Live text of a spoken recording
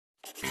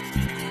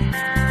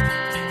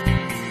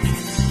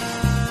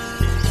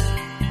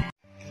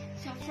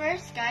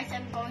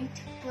going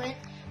to put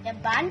the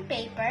bond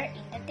paper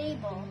in the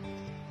table.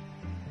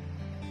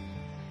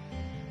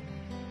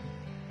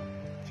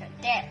 So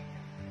there.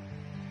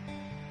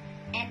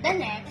 And the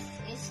next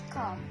is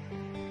comb.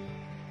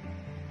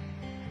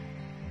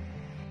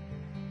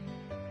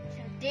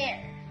 So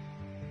there.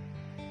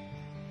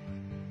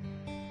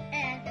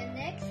 And the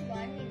next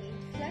one, we need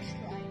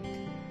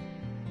flashlight.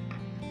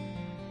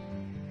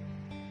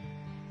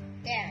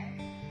 There.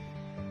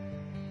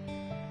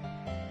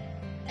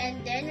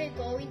 And then we're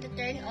going to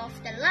turn off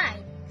the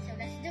light. So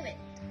let's do it.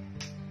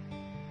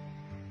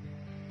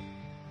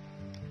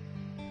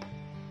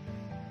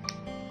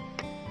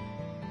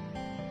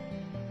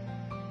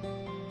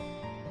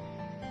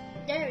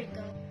 There we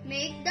go.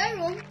 Make the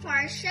room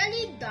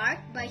partially dark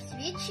by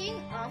switching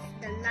off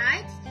the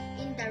lights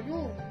in the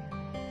room.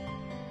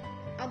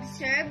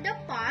 Observe the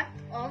path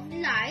of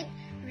light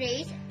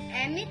rays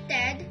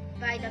emitted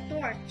by the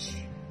torch.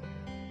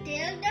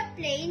 Tilt the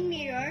plane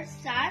mirror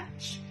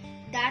such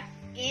that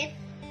it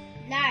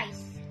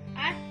lies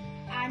at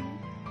an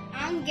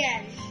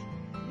angle.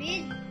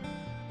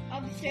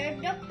 Observe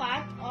the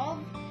path of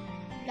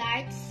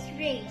light's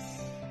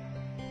rays.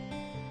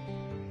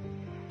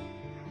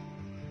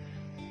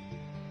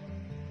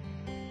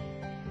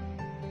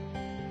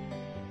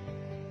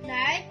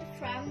 Light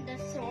from the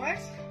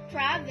source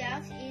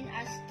travels in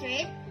a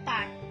straight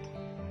path.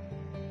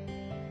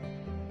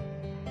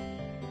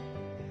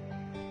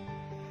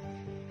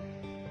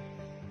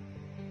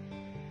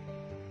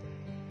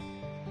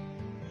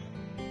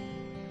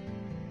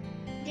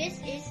 This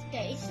is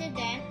the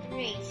incident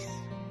rays.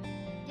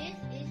 This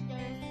is the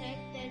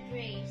reflected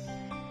rays.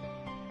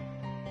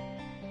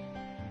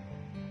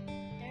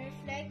 The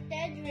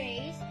reflected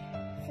rays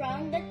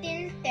from the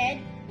tilted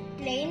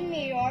plane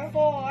mirror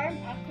form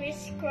a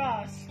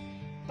crisscross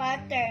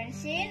pattern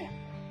in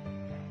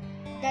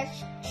the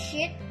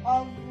sheet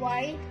of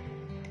white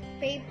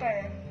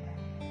paper.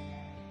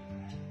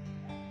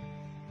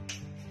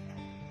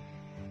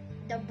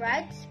 The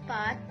bright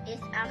spot is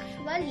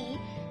actually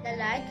the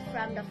light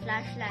from the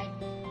flashlight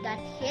that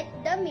hit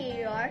the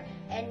mirror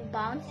and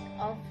bounced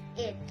off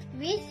it.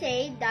 We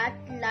say that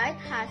light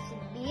has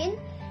been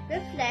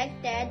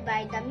reflected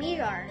by the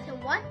mirror. So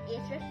what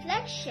is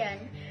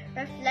reflection?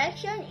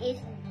 Reflection is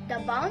the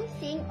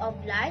bouncing of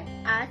light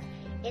as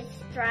it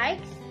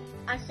strikes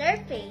a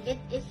surface. It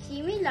is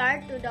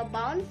similar to the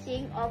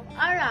bouncing of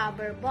a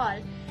rubber ball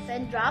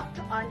when dropped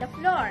on the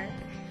floor.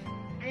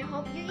 I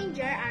hope you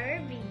enjoy our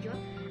video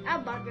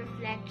about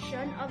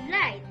reflection of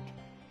light.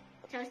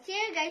 So see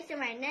you guys in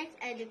my next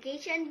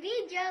education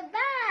video.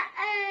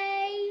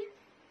 Bye!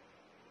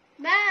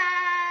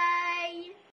 Bye!